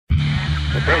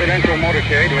The presidential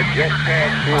motorcade had just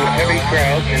passed through heavy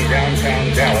crowds in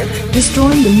downtown Dallas.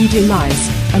 Destroying the media lies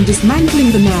and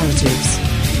dismantling the narratives.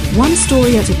 One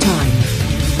story at a time.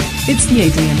 It's the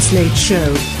Adrian Slade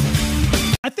Show.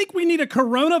 I think we need a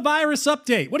coronavirus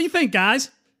update. What do you think,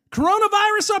 guys?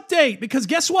 Coronavirus update, because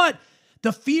guess what?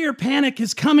 The fear panic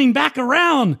is coming back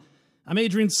around. I'm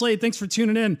Adrian Slade. Thanks for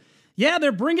tuning in. Yeah,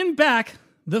 they're bringing back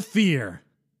the fear.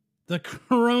 The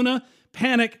corona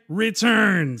panic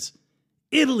returns.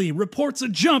 Italy reports a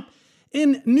jump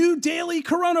in new daily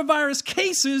coronavirus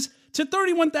cases to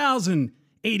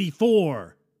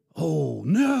 31,084. Oh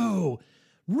no,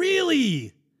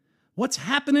 really? What's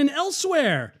happening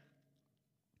elsewhere?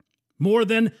 More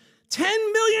than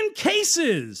 10 million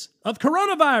cases of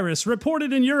coronavirus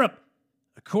reported in Europe,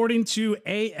 according to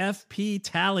AFP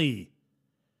tally.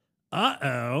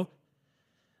 Uh-oh.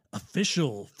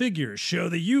 Official figures show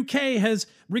the UK has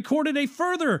recorded a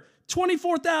further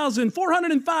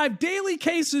 24,405 daily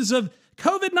cases of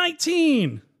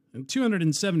COVID-19 and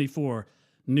 274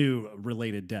 new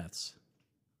related deaths.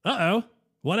 Uh-oh.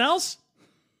 What else?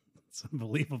 It's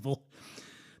unbelievable.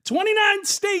 29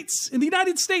 states in the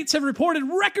United States have reported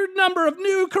record number of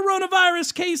new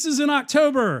coronavirus cases in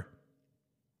October.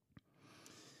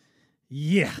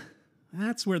 Yeah,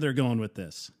 that's where they're going with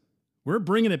this. We're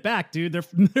bringing it back, dude.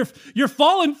 You're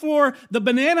falling for the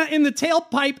banana in the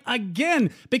tailpipe again,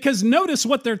 because notice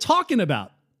what they're talking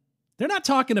about. They're not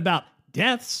talking about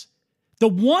deaths. The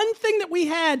one thing that we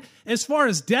had as far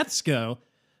as deaths go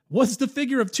was the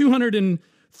figure of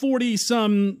 240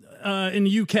 some in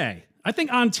the UK. I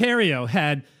think Ontario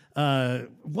had,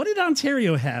 what did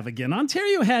Ontario have again?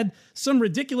 Ontario had some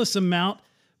ridiculous amount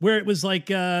where it was like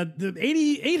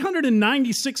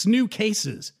 896 new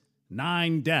cases.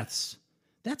 9 deaths.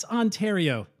 That's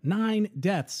Ontario. 9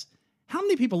 deaths. How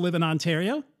many people live in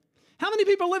Ontario? How many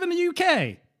people live in the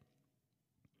UK?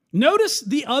 Notice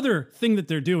the other thing that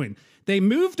they're doing. They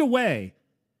moved away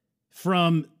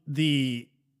from the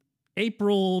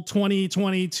April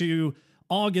 2020 to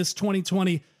August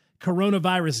 2020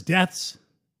 coronavirus deaths,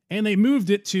 and they moved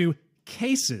it to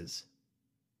cases.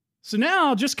 So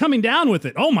now, just coming down with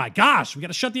it, oh my gosh, we got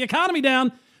to shut the economy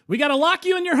down. We got to lock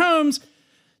you in your homes.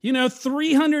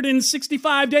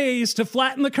 365 days to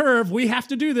flatten the curve. We have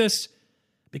to do this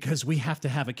because we have to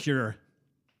have a cure.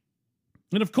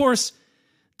 And of course,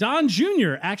 Don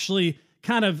Jr. actually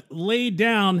kind of laid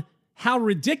down how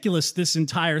ridiculous this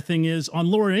entire thing is on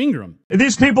Laura Ingraham.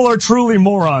 These people are truly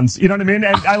morons. You know what I mean?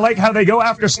 And I like how they go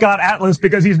after Scott Atlas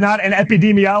because he's not an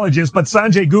epidemiologist, but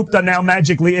Sanjay Gupta now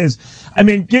magically is. I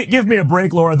mean, give me a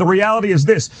break, Laura. The reality is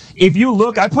this. If you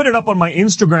look, I put it up on my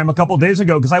Instagram a couple days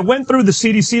ago because I went through the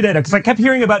CDC data because I kept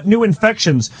hearing about new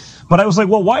infections. But I was like,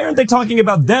 well, why aren't they talking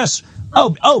about deaths?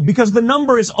 Oh, because the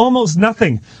number is almost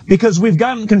nothing. Because we've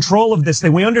gotten control of this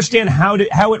thing. We understand how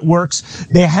it works.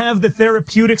 They have the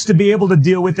therapeutics to be able to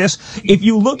deal with this. If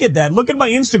you look at that, look at my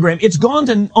Instagram. It's gone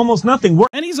to almost nothing.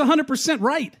 And he's 100%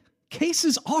 right.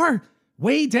 Cases are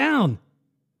way down.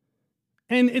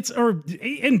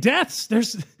 And deaths,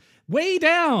 there's way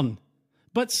down.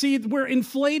 But see, we're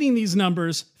inflating these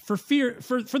numbers for fear,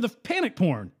 for the panic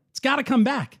porn. It's got to come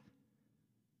back.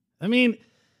 I mean,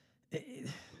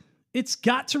 it's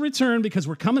got to return because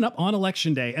we're coming up on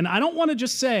Election Day. And I don't want to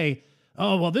just say,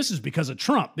 oh, well, this is because of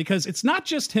Trump, because it's not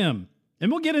just him. And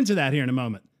we'll get into that here in a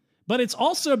moment. But it's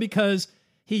also because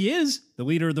he is the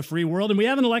leader of the free world, and we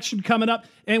have an election coming up,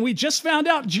 and we just found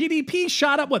out GDP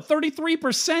shot up,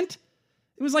 33%? It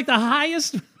was like the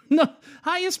highest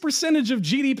percentage of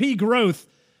GDP growth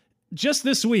just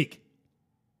this week,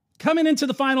 coming into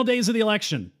the final days of the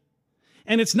election.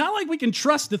 And it's not like we can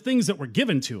trust the things that were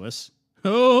given to us.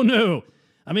 Oh, no.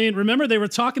 I mean, remember they were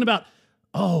talking about,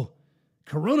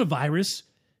 coronavirus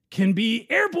can be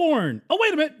airborne. Oh,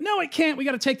 wait a minute. No, it can't. We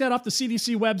got to take that off the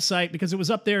CDC website because it was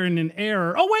up there in an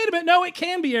error. Oh, wait a minute. No, it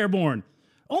can be airborne.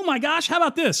 Oh, my gosh. How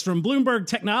about this from Bloomberg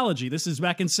Technology? This is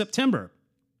back in September.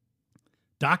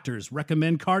 Doctors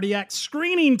recommend cardiac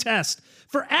screening test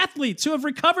for athletes who have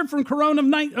recovered from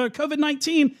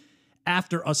COVID-19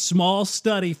 after a small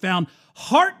study found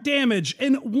heart damage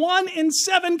in 1 in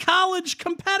 7 college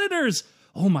competitors.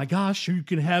 Oh my gosh, you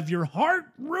can have your heart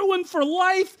ruined for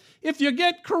life if you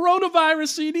get coronavirus,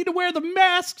 so you need to wear the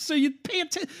mask, so you pay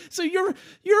attention. So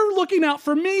you're looking out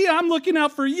for me, I'm looking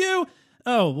out for you.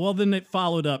 Oh, well then it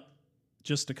followed up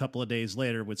just a couple of days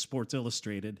later with Sports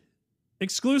Illustrated.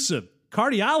 Exclusive.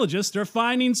 Cardiologists are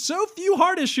finding so few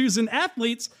heart issues in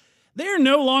athletes, they're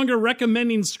no longer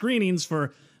recommending screenings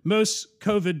for most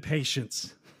COVID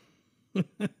patients.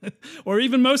 Or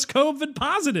even most COVID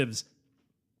positives.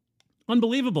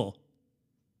 Unbelievable.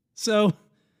 So,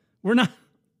 we're not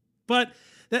But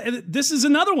this is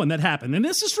another one that happened. And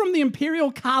this is from the Imperial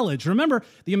College. Remember,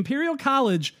 the Imperial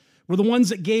College were the ones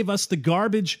that gave us the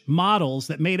garbage models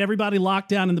that made everybody locked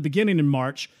down in the beginning in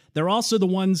March. They're also the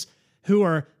ones who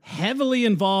are heavily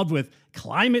involved with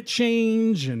climate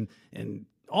change and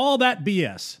all that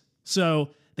BS. So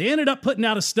they ended up putting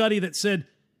out a study that said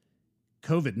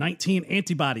COVID-19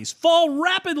 antibodies fall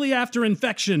rapidly after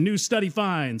infection, new study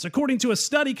finds. According to a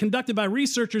study conducted by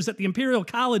researchers at the Imperial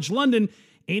College London,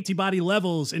 antibody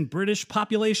levels in British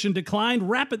population declined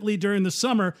rapidly during the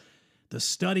summer. The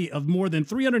study of more than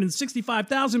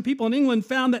 365,000 people in England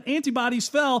found that antibodies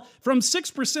fell from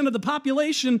 6% of the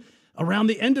population around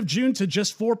the end of June to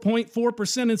just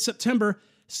 4.4% in September,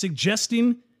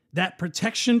 suggesting that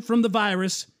protection from the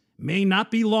virus may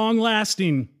not be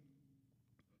long-lasting.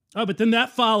 Oh, but then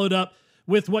that followed up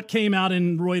with what came out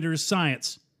in Reuters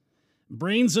Science.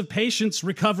 Brains of patients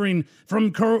recovering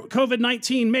from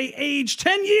COVID-19 may age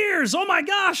 10 years. Oh my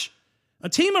gosh! A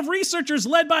team of researchers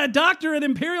led by a doctor at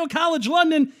Imperial College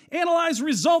London analyzed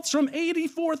results from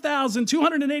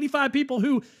 84,285 people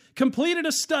who completed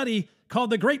a study called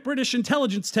the Great British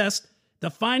Intelligence Test. The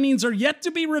findings are yet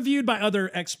to be reviewed by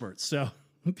other experts. So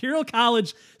Imperial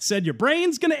College said your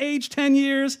brain's going to age 10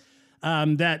 years.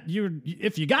 That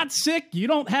if you got sick, you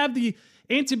don't have the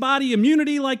antibody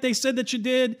immunity like they said that you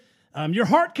did. Your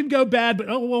heart can go bad, but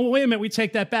wait a minute, we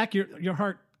take that back. Your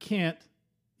heart can't.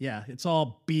 Yeah, it's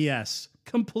all BS,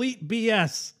 complete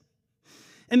BS.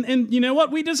 And you know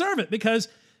what? We deserve it because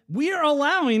we are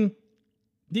allowing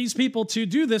these people to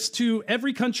do this to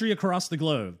every country across the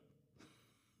globe.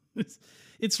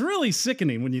 It's really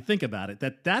sickening when you think about it,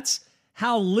 that's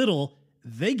how little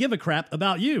they give a crap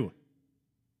about you.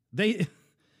 And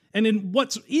in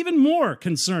what's even more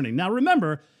concerning, now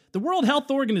remember, the World Health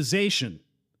Organization,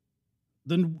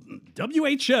 the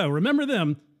WHO, remember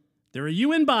them, they're a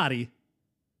UN body.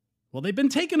 Well, they've been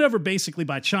taken over basically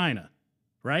by China,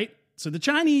 right? So the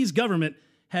Chinese government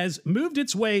has moved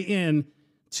its way in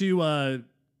to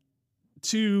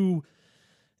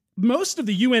most of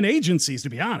the UN agencies, to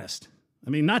be honest. I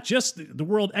mean, not just the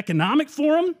World Economic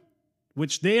Forum,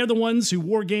 which they are the ones who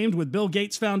wargamed with Bill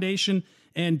Gates Foundation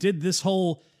and did this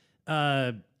whole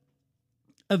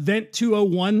Event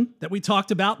 201 that we talked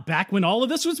about back when all of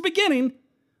this was beginning,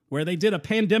 where they did a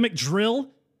pandemic drill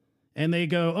and they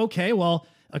go, okay, well,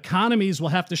 economies will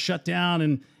have to shut down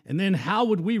and then how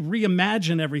would we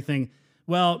reimagine everything?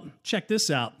 Well, check this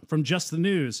out from Just the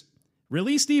News.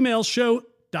 Released emails show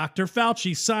Dr.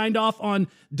 Fauci signed off on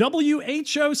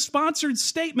WHO-sponsored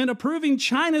statement approving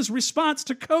China's response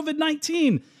to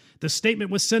COVID-19. The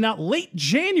statement was sent out late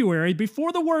January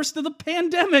before the worst of the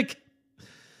pandemic.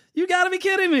 You gotta be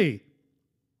kidding me.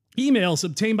 Emails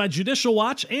obtained by Judicial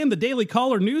Watch and the Daily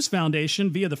Caller News Foundation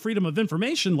via the Freedom of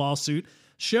Information lawsuit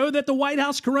show that the White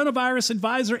House coronavirus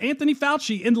advisor Anthony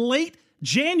Fauci in late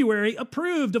January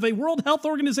approved of a World Health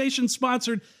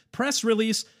Organization-sponsored press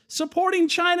release supporting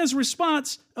China's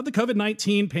response of the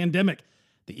COVID-19 pandemic.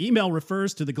 The email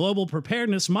refers to the Global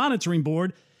Preparedness Monitoring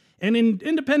Board, an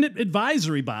independent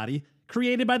advisory body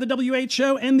created by the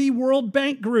WHO and the World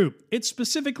Bank Group. It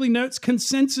specifically notes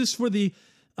consensus for the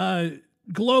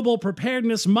Global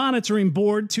Preparedness Monitoring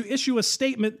Board to issue a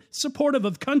statement supportive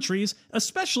of countries,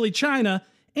 especially China,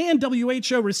 and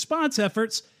WHO response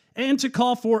efforts, and to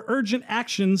call for urgent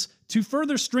actions to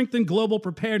further strengthen global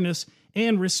preparedness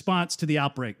and response to the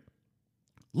outbreak.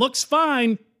 Looks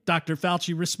fine, Dr.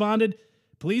 Fauci responded.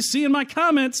 Please see in my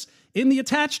comments in the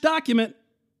attached document.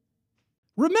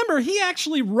 Remember, he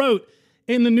actually wrote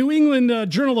in the New England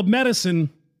Journal of Medicine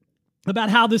about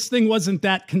how this thing wasn't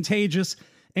that contagious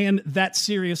and that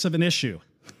serious of an issue,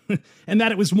 and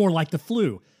that it was more like the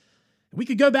flu. We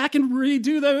could go back and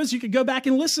redo those. You could go back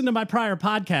and listen to my prior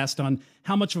podcast on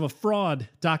how much of a fraud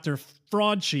Dr.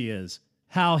 Fraudchi is,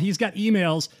 how he's got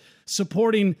emails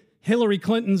supporting Hillary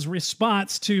Clinton's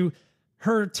response to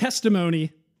her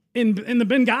testimony in the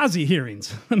Benghazi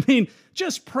hearings. I mean,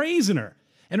 just praising her.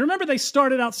 And remember, they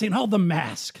started out saying, oh, the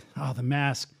mask. Oh, the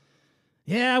mask.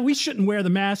 Yeah, we shouldn't wear the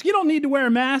mask. You don't need to wear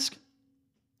a mask.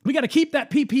 We got to keep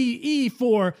that PPE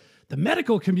for the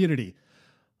medical community.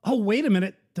 Oh, wait a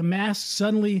minute. The masks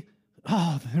suddenly,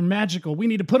 they're magical. We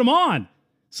need to put them on.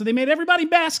 So they made everybody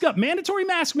mask up. Mandatory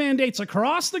mask mandates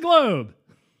across the globe.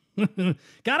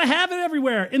 Got to have it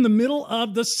everywhere in the middle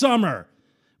of the summer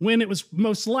when it was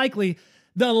most likely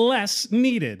the less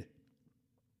needed.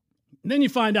 And then you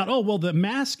find out, the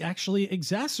mask actually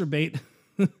exacerbate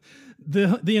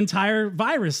the entire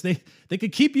virus. They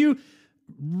could keep you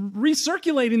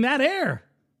recirculating that air.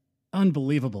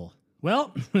 Unbelievable.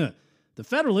 Well, the The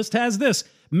Federalist has this: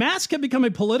 masks have become a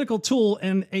political tool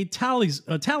and a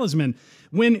talisman.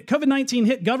 When COVID-19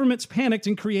 hit, governments panicked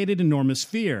and created enormous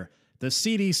fear. The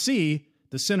CDC,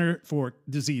 the Center for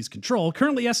Disease Control,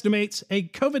 currently estimates a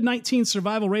COVID-19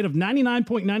 survival rate of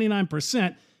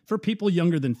 99.99% for people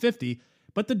younger than 50,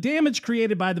 but the damage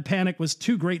created by the panic was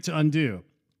too great to undo.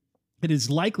 It is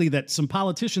likely that some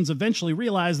politicians eventually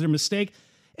realized their mistake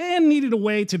and needed a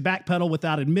way to backpedal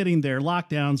without admitting their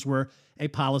lockdowns were a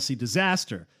policy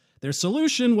disaster. Their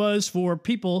solution was for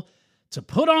people to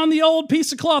put on the old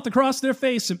piece of cloth across their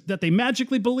face that they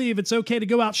magically believe it's okay to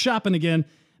go out shopping again.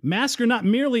 Masks are not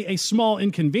merely a small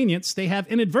inconvenience, they have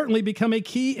inadvertently become a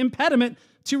key impediment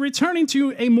to returning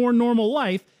to a more normal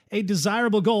life, a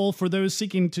desirable goal for those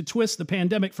seeking to twist the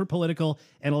pandemic for political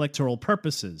and electoral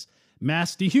purposes.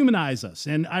 Masks dehumanize us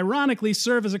and ironically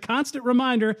serve as a constant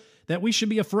reminder that we should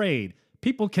be afraid.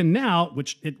 People can now,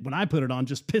 when I put it on,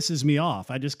 just pisses me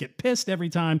off. I just get pissed every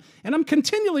time, and I'm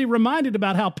continually reminded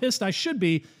about how pissed I should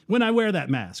be when I wear that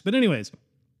mask. But anyways,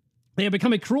 they have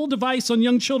become a cruel device on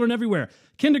young children everywhere.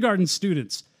 Kindergarten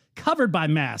students, covered by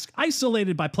masks,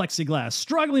 isolated by plexiglass,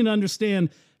 struggling to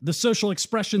understand the social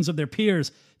expressions of their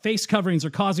peers. Face coverings are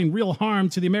causing real harm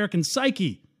to the American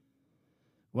psyche.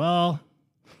 Well,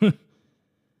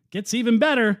 gets even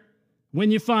better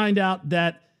when you find out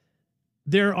that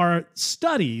there are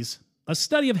studies. A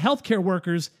study of healthcare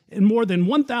workers in more than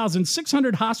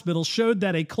 1,600 hospitals showed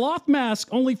that a cloth mask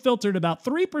only filtered about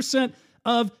 3%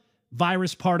 of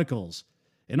virus particles.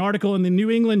 An article in the New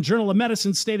England Journal of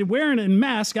Medicine stated wearing a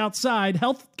mask outside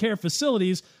healthcare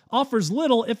facilities offers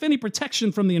little, if any,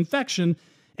 protection from the infection,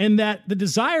 and that the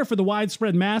desire for the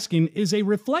widespread masking is a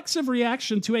reflexive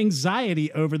reaction to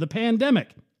anxiety over the pandemic.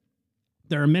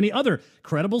 There are many other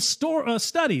credible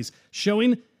studies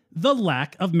showing the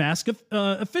lack of mask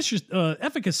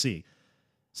efficacy,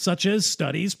 such as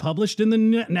studies published in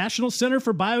the National Center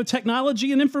for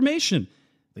Biotechnology and Information,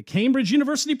 the Cambridge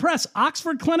University Press,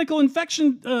 Oxford Clinical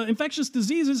Infectious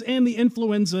Diseases, and the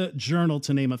Influenza Journal,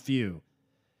 to name a few.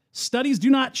 Studies do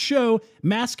not show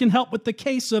masks can help with the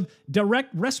case of direct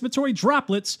respiratory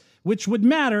droplets, which would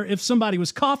matter if somebody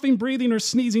was coughing, breathing, or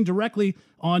sneezing directly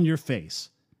on your face.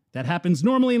 That happens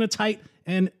normally in a tight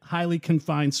and highly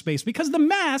confined space because the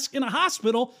mask in a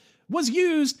hospital was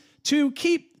used to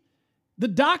keep the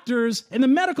doctors and the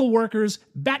medical workers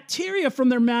bacteria from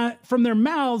their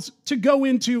mouths to go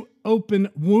into open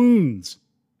wounds,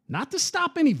 not to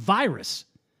stop any virus.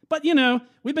 But,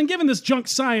 we've been given this junk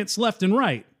science left and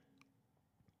right,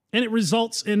 and it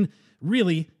results in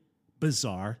really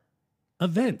bizarre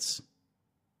events,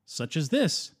 such as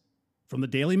this from the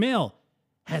Daily Mail.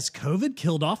 Has COVID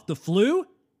killed off the flu?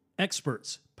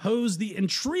 Experts pose the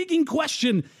intriguing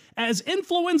question as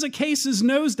influenza cases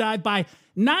nosedive by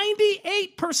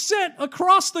 98%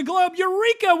 across the globe.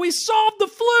 Eureka, we solved the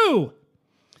flu!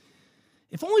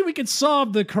 If only we could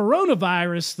solve the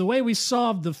coronavirus the way we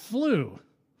solved the flu.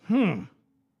 I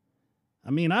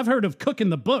mean, I've heard of cooking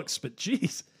the books, but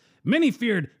geez, many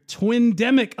feared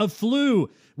twindemic of flu,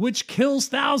 which kills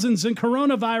thousands, in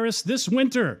coronavirus this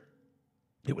winter.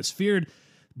 It was feared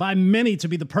by many to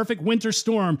be the perfect winter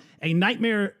storm, a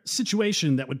nightmare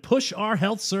situation that would push our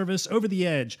health service over the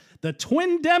edge. The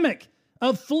twindemic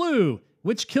of flu,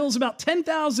 which kills about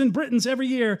 10,000 Britons every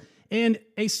year, and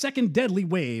a second deadly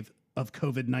wave of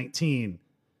COVID-19.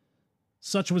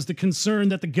 Such was the concern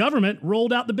that the government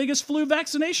rolled out the biggest flu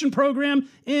vaccination program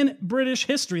in British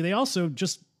history. They also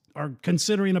just are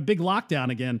considering a big lockdown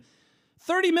again.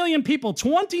 30 million people,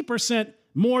 20%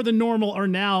 more than normal, are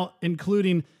now,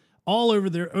 including all over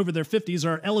their 50s,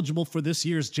 are eligible for this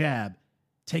year's jab.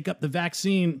 The take-up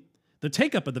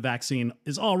of the vaccine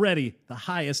is already the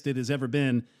highest it has ever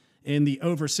been in the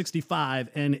over 65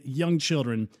 and young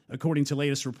children, according to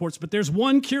latest reports. But there's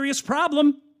one curious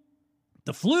problem.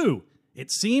 The flu, it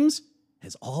seems,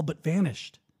 has all but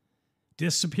vanished.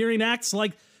 Disappearing acts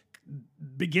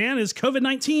began as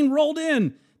COVID-19 rolled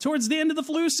in towards the end of the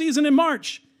flu season in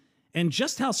March. And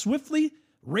just how swiftly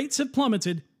rates have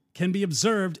plummeted can be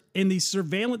observed in the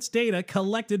surveillance data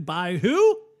collected by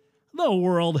who? The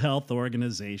World Health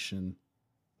Organization.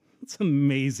 It's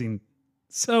amazing.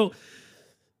 So,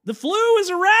 the flu is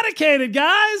eradicated,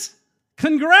 guys.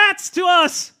 Congrats to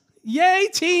us. Yay,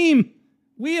 team.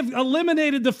 We have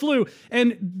eliminated the flu.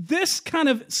 And this kind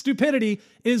of stupidity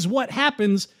is what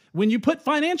happens when you put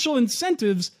financial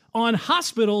incentives on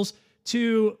hospitals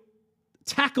to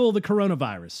tackle the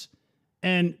coronavirus.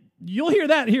 And you'll hear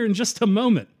that here in just a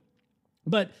moment.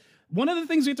 But one of the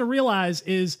things we have to realize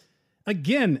is,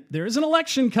 again, there is an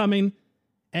election coming,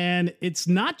 and it's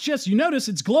not just, you notice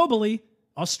it's globally.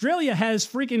 Australia has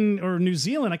or New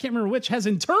Zealand, I can't remember which, has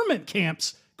internment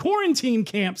camps, quarantine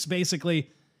camps,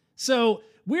 basically. So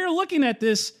we're looking at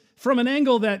this from an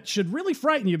angle that should really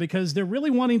frighten you, because they're really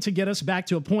wanting to get us back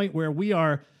to a point where we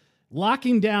are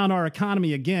locking down our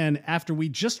economy again after we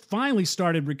just finally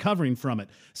started recovering from it.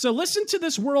 So listen to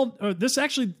this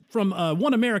actually from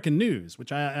One American News,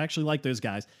 which I actually like those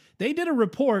guys. They did a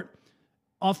report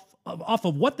off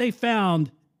of what they found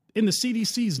in the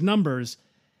CDC's numbers,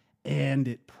 and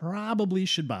it probably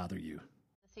should bother you.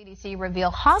 CDC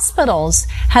reveal hospitals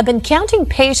have been counting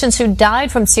patients who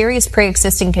died from serious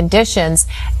pre-existing conditions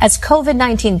as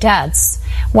COVID-19 deaths.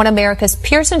 One America's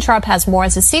Pearson Sharp has more,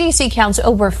 as the CDC counts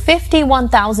over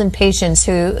 51,000 patients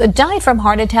who died from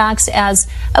heart attacks as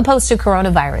opposed to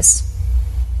coronavirus.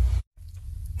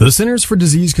 The Centers for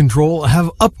Disease Control have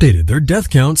updated their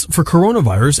death counts for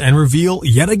coronavirus and reveal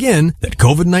yet again that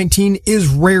COVID-19 is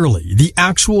rarely the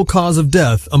actual cause of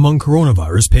death among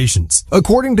coronavirus patients.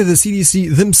 According to the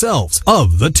CDC themselves,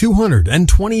 of the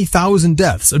 220,000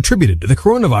 deaths attributed to the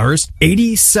coronavirus,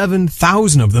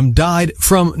 87,000 of them died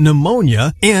from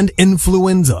pneumonia and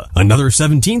influenza. Another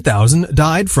 17,000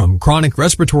 died from chronic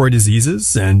respiratory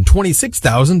diseases, and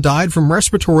 26,000 died from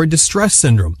respiratory distress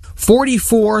syndrome.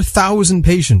 44,000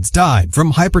 patients died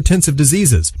from hypertensive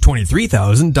diseases,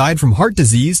 23,000 died from heart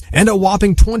disease, and a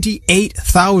whopping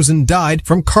 28,000 died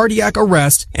from cardiac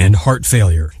arrest and heart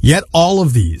failure. Yet all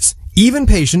of these, even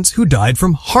patients who died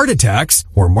from heart attacks,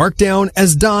 were marked down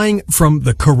as dying from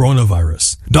the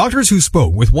coronavirus. Doctors who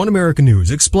spoke with One American News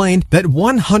explained that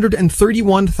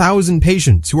 131,000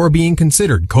 patients who are being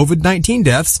considered COVID-19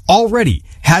 deaths already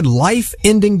had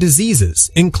life-ending diseases,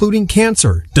 including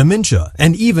cancer, dementia,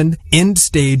 and even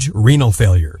end-stage renal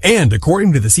failure. And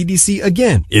according to the CDC,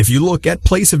 again, if you look at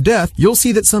place of death, you'll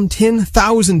see that some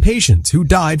 10,000 patients who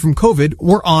died from COVID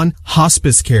were on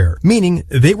hospice care, meaning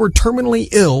they were terminally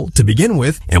ill to begin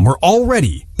with and were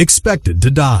already expected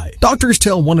to die. Doctors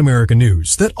tell One American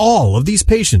News that all of these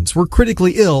patients were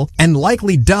critically ill and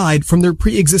likely died from their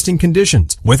pre-existing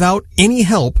conditions without any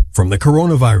help from the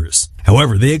coronavirus.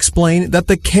 However, they explain that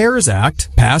the CARES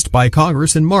Act, passed by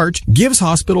Congress in March, gives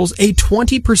hospitals a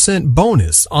 20%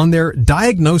 bonus on their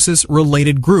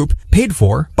diagnosis-related group paid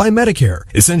for by Medicare.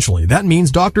 Essentially, that means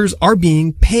doctors are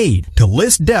being paid to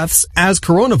list deaths as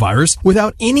coronavirus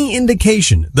without any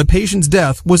indication the patient's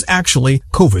death was actually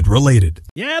COVID-related.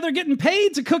 Yeah, they're getting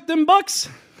paid to cook them books.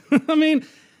 I mean,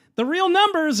 the real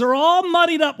numbers are all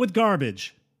muddied up with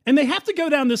garbage. And they have to go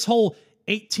down this whole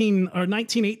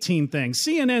 1918 thing.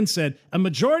 CNN said a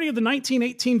majority of the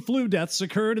 1918 flu deaths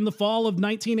occurred in the fall of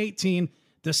 1918,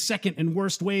 the second and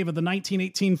worst wave of the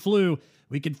 1918 flu.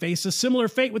 We could face a similar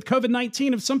fate with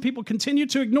COVID-19 if some people continue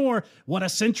to ignore what a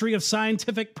century of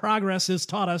scientific progress has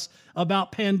taught us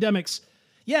about pandemics.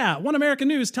 Yeah, One American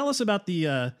News, tell us about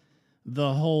the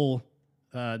whole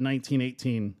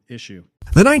 1918 issue.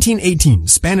 The 1918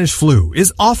 Spanish flu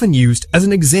is often used as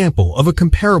an example of a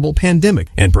comparable pandemic,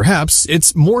 and perhaps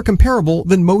it's more comparable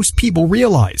than most people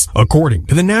realize, according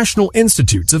to the National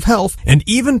Institutes of Health and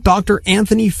even Dr.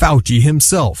 Anthony Fauci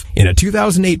himself, in a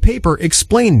 2008 paper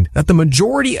explained that the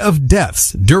majority of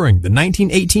deaths during the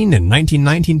 1918 and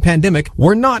 1919 pandemic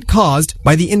were not caused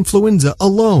by the influenza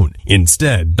alone.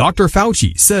 Instead, Dr.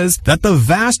 Fauci says that the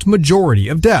vast majority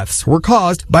of deaths were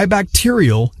caused by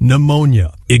bacterial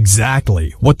pneumonia.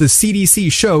 Exactly what the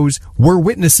CDC shows we're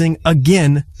witnessing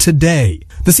again today.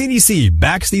 The CDC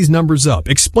backs these numbers up,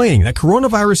 explaining that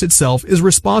coronavirus itself is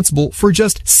responsible for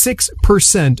just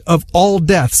 6% of all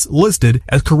deaths listed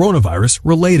as coronavirus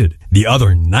related. The other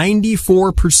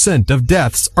 94% of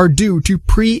deaths are due to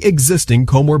pre-existing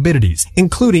comorbidities,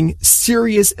 including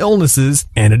serious illnesses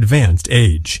and advanced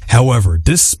age. However,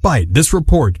 despite this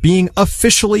report being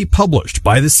officially published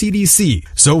by the CDC,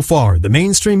 so far the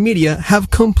mainstream media have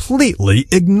completely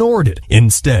ignored it,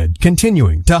 instead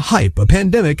continuing to hype a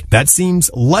pandemic that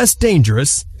seems less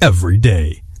dangerous every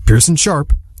day. Pearson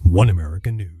Sharp, One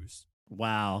American News.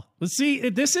 Wow. Let's see,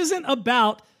 this isn't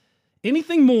about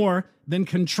anything more than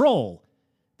control.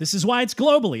 This is why it's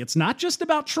globally. It's not just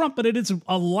about Trump, but it is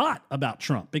a lot about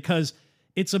Trump, because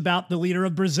it's about the leader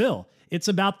of Brazil. It's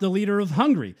about the leader of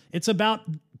Hungary. It's about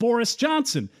Boris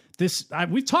Johnson.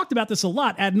 We've talked about this a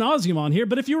lot ad nauseum on here,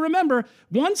 but if you remember,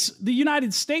 once the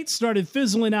United States started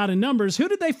fizzling out in numbers, who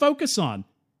did they focus on?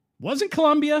 Wasn't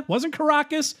Colombia, wasn't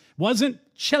Caracas, wasn't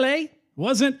Chile,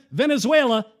 wasn't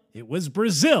Venezuela. It was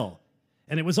Brazil.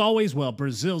 And it was always, well,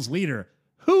 Brazil's leader.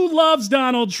 Who loves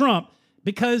Donald Trump?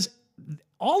 Because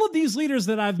all of these leaders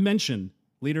that I've mentioned,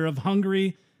 leader of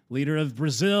Hungary, leader of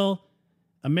Brazil,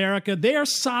 America, they are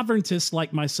sovereigntists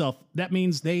like myself. That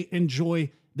means they enjoy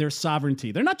their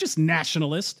sovereignty. They're not just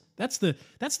nationalist. That's the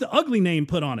ugly name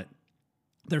put on it.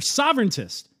 They're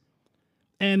sovereigntist.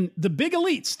 And the big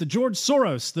elites, the George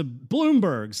Soros, the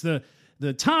Bloombergs,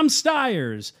 the Tom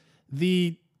Steyers,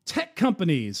 the tech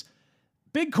companies,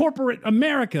 big corporate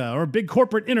America or big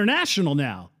corporate international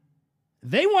now,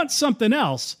 they want something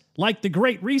else like the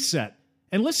Great Reset.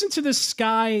 And listen to this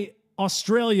Sky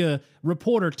Australia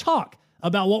reporter talk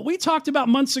about what we talked about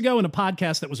months ago in a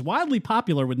podcast that was wildly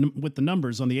popular with the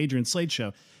numbers on the Adrian Slade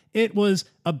Show. It was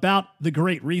about the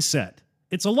Great Reset.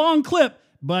 It's a long clip,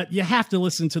 but you have to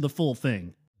listen to the full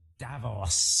thing.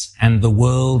 Davos and the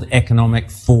World Economic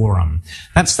Forum.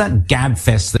 That's that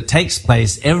gabfest that takes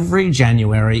place every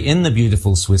January in the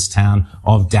beautiful Swiss town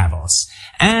of Davos.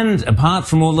 And apart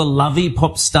from all the lovey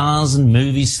pop stars and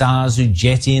movie stars who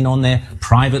jet in on their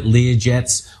private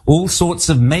Learjets, all sorts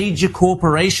of major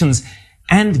corporations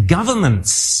and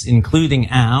governments, including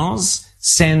ours,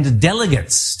 send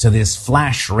delegates to this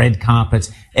flash red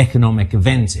carpet economic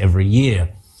event every year.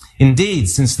 Indeed,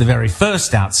 since the very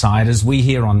first Outsiders, we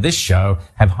here on this show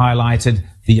have highlighted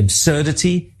the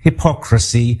absurdity,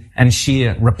 hypocrisy, and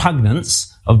sheer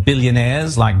repugnance of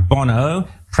billionaires like Bono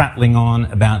prattling on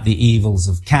about the evils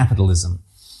of capitalism.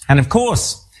 And of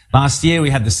course, last year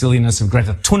we had the silliness of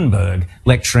Greta Thunberg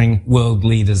lecturing world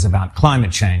leaders about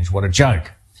climate change. What a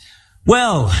joke.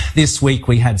 Well, this week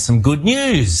we had some good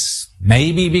news.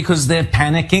 Maybe because they're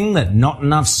panicking that not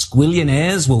enough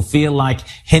squillionaires will feel like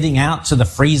heading out to the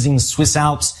freezing Swiss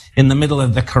Alps in the middle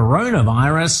of the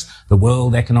coronavirus. The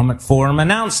World Economic Forum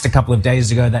announced a couple of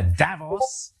days ago that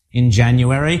Davos in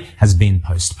January has been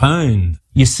postponed.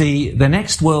 You see, the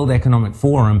next World Economic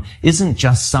Forum isn't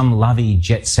just some lovey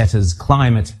jet-setters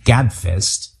climate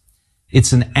gabfest.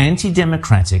 It's an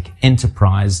anti-democratic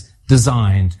enterprise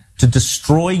designed to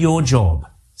destroy your job,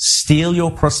 steal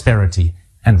your prosperity,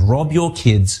 and rob your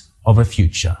kids of a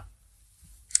future.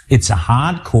 It's a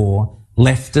hardcore,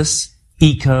 leftist,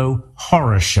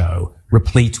 eco-horror show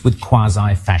replete with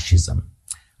quasi-fascism.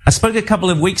 I spoke a couple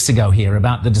of weeks ago here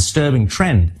about the disturbing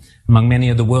trend among many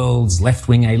of the world's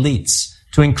left-wing elites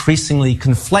to increasingly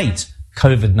conflate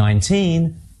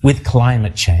COVID-19 with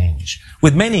climate change,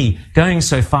 with many going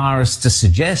so far as to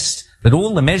suggest that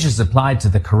all the measures applied to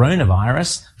the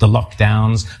coronavirus, the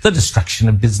lockdowns, the destruction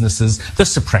of businesses, the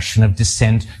suppression of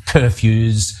dissent,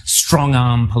 curfews,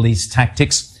 strong-arm police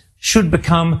tactics, should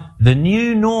become the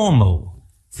new normal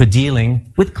for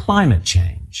dealing with climate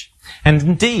change. And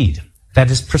indeed,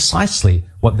 that is precisely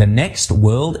what the next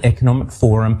World Economic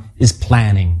Forum is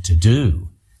planning to do,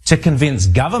 to convince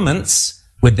governments,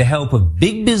 with the help of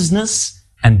big business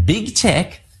and big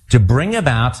tech, to bring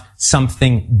about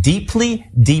something deeply,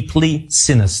 deeply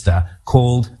sinister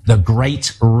called the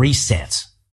Great Reset.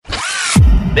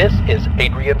 This is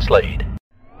Adrian Slade.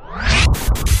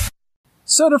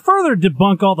 So to further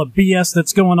debunk all the BS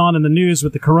that's going on in the news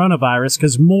with the coronavirus,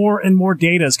 because more and more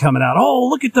data is coming out. Oh,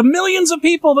 look at the millions of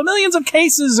people, the millions of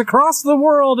cases across the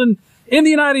world and in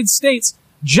the United States.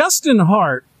 Justin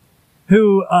Hart,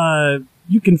 who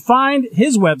you can find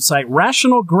his website,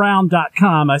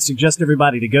 rationalground.com. I suggest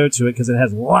everybody to go to it because it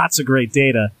has lots of great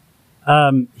data.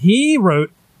 He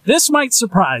wrote, "This might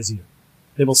surprise you.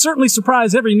 It will certainly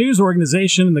surprise every news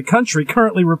organization in the country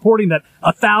currently reporting that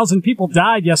 1,000 people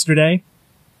died yesterday.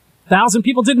 1,000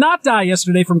 people did not die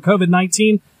yesterday from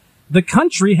COVID-19. The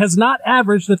country has not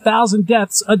averaged 1,000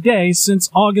 deaths a day since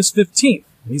August 15th.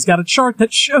 He's got a chart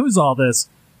that shows all this.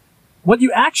 What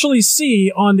you actually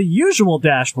see on the usual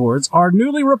dashboards are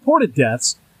newly reported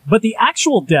deaths, but the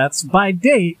actual deaths by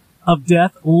date of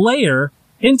death layer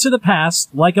into the past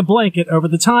like a blanket over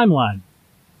the timeline.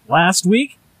 Last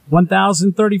week,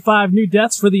 1,035 new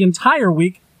deaths for the entire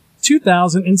week,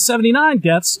 2,079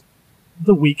 deaths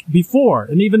the week before,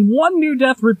 and even one new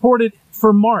death reported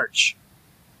for March.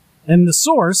 And the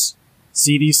source,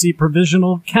 CDC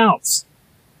provisional counts,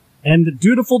 and the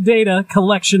dutiful data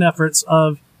collection efforts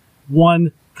of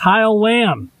one Kyle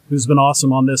Lamb, who's been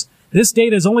awesome on this. This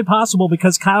data is only possible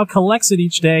because Kyle collects it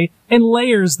each day and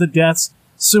layers the deaths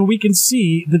so we can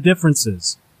see the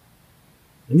differences.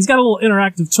 And he's got a little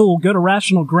interactive tool. Go to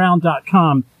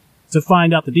rationalground.com to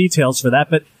find out the details for that.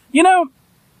 But, you know,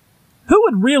 who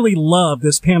would really love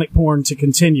this panic porn to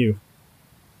continue?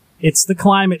 It's the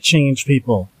climate change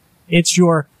people. It's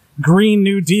your Green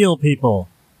New Deal people.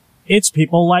 It's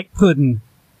people like Puddin'.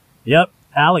 Yep.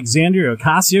 Alexandria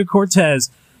Ocasio-Cortez.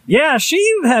 Yeah, she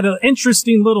had an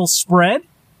interesting little spread.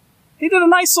 He did a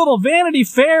nice little Vanity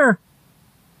Fair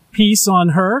piece on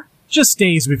her just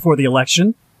days before the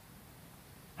election.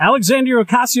 Alexandria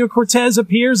Ocasio-Cortez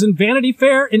appears in Vanity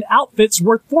Fair in outfits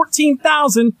worth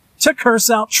 $14,000 to curse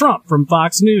out Trump from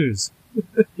Fox News.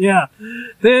 Yeah,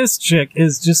 this chick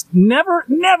is just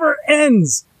never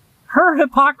ends. Her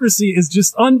hypocrisy is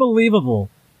just unbelievable.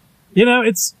 You know,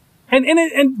 it's,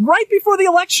 and right before the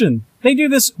election, they do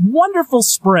this wonderful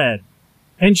spread.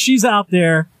 And she's out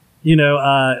there, you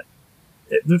know,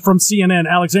 from CNN,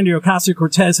 Alexandria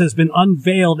Ocasio-Cortez has been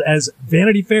unveiled as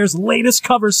Vanity Fair's latest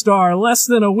cover star less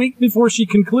than a week before she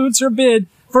concludes her bid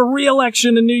for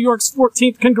re-election in New York's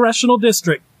 14th congressional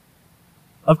district.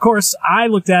 Of course, I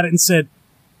looked at it and said,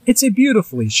 it's a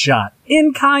beautifully shot,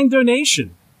 in-kind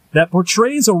donation that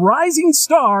portrays a rising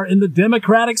star in the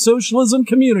democratic socialism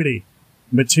community.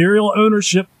 Material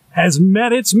ownership has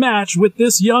met its match with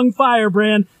this young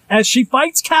firebrand as she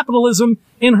fights capitalism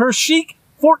in her chic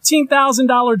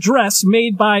 $14,000 dress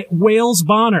made by Wales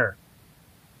Bonner.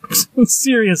 I'm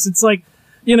serious. It's like,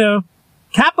 you know,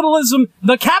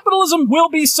 the capitalism will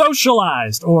be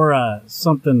socialized, or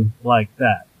something like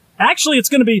that. Actually, it's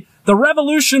going to be, the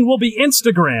revolution will be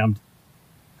Instagrammed.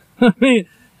 I mean,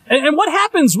 and what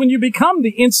happens when you become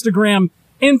the Instagram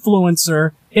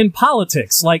influencer in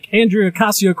politics, like Andrea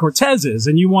Ocasio-Cortez is,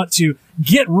 and you want to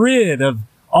get rid of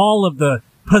all of the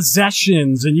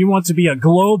possessions and you want to be a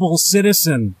global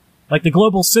citizen, like the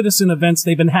global citizen events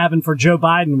they've been having for Joe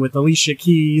Biden with Alicia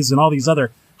Keys and all these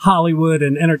other Hollywood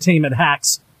and entertainment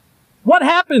hacks. What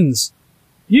happens?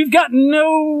 You've got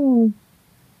no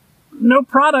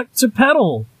product to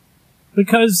peddle,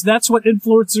 because that's what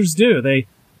influencers do.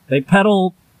 They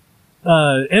peddle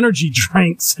energy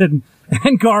drinks and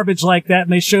garbage like that,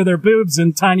 and they show their boobs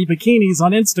in tiny bikinis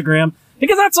on Instagram,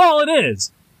 because that's all it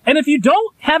is. And if you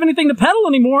don't have anything to peddle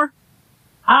anymore,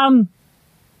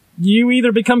 you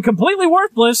either become completely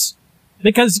worthless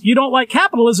because you don't like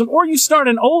capitalism, or you start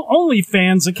an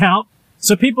OnlyFans account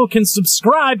so people can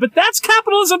subscribe, but that's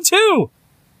capitalism too.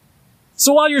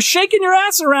 So while you're shaking your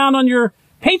ass around on your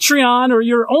Patreon or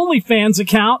your OnlyFans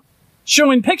account,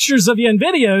 showing pictures of you in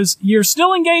videos, you're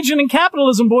still engaging in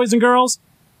capitalism, boys and girls.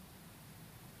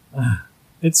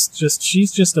 It's just,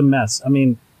 she's just a mess. I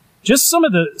mean, just some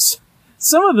of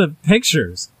the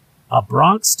pictures. A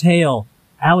Bronx Tale.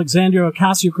 Alexandria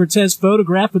Ocasio-Cortez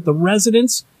photographed with the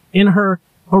residents in her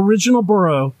original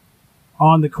borough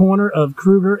on the corner of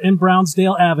Kruger and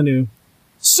Brownsdale Avenue.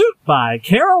 Suit by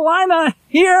Carolina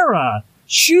Herrera.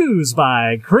 Shoes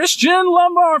by Christian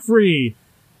Lamarfrey.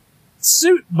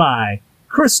 Suit by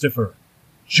Christopher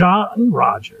John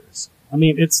Rogers. I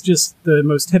mean, it's just the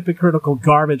most hypocritical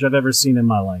garbage I've ever seen in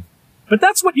my life. But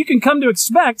that's what you can come to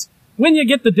expect when you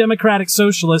get the democratic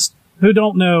socialists who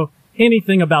don't know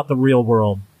anything about the real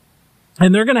world.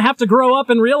 And they're going to have to grow up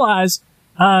and realize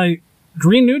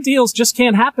Green New Deals just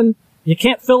can't happen. You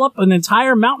can't fill up an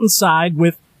entire mountainside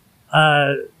with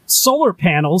solar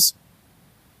panels.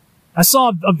 I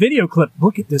saw a video clip.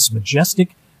 Look at this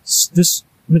majestic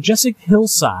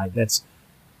hillside that's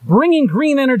bringing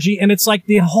green energy, and it's like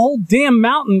the whole damn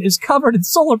mountain is covered in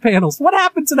solar panels. What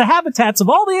happened to the habitats of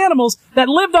all the animals that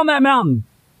lived on that mountain?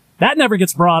 That never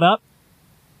gets brought up,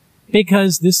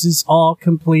 because this is all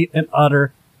complete and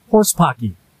utter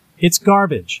horsepocky. It's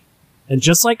garbage. And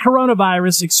just like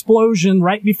coronavirus explosion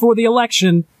right before the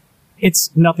election, it's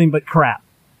nothing but crap.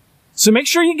 So make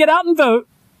sure you get out and vote.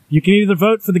 You can either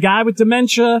vote for the guy with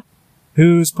dementia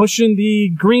who's pushing the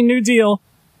Green New Deal,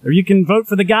 or you can vote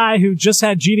for the guy who just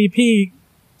had GDP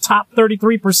top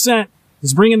 33%,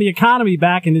 is bringing the economy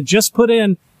back, and it just put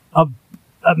in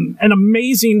an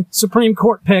amazing Supreme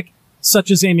Court pick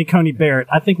such as Amy Coney Barrett.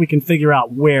 I think we can figure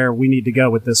out where we need to go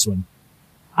with this one.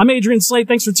 I'm Adrian Slade.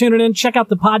 Thanks for tuning in. Check out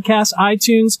the podcast,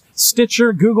 iTunes,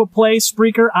 Stitcher, Google Play,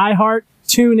 Spreaker, iHeart,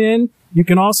 TuneIn. You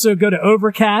can also go to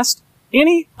Overcast.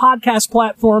 Any podcast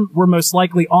platform, we're most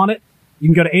likely on it. You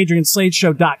can go to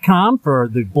adriansladeshow.com for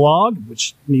the blog,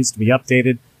 which needs to be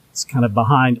updated. It's kind of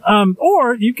behind.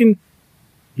 Or you can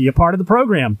be a part of the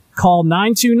program. Call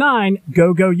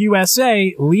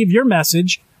 929-GO-GO-USA, leave your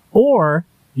message, or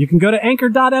you can go to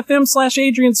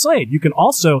anchor.fm/Adrian Slade. You can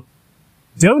also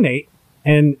donate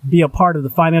and be a part of the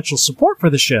financial support for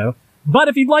the show. But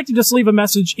if you'd like to just leave a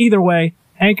message, either way,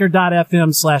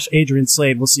 anchor.fm/Adrian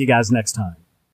Slade. We'll see you guys next time.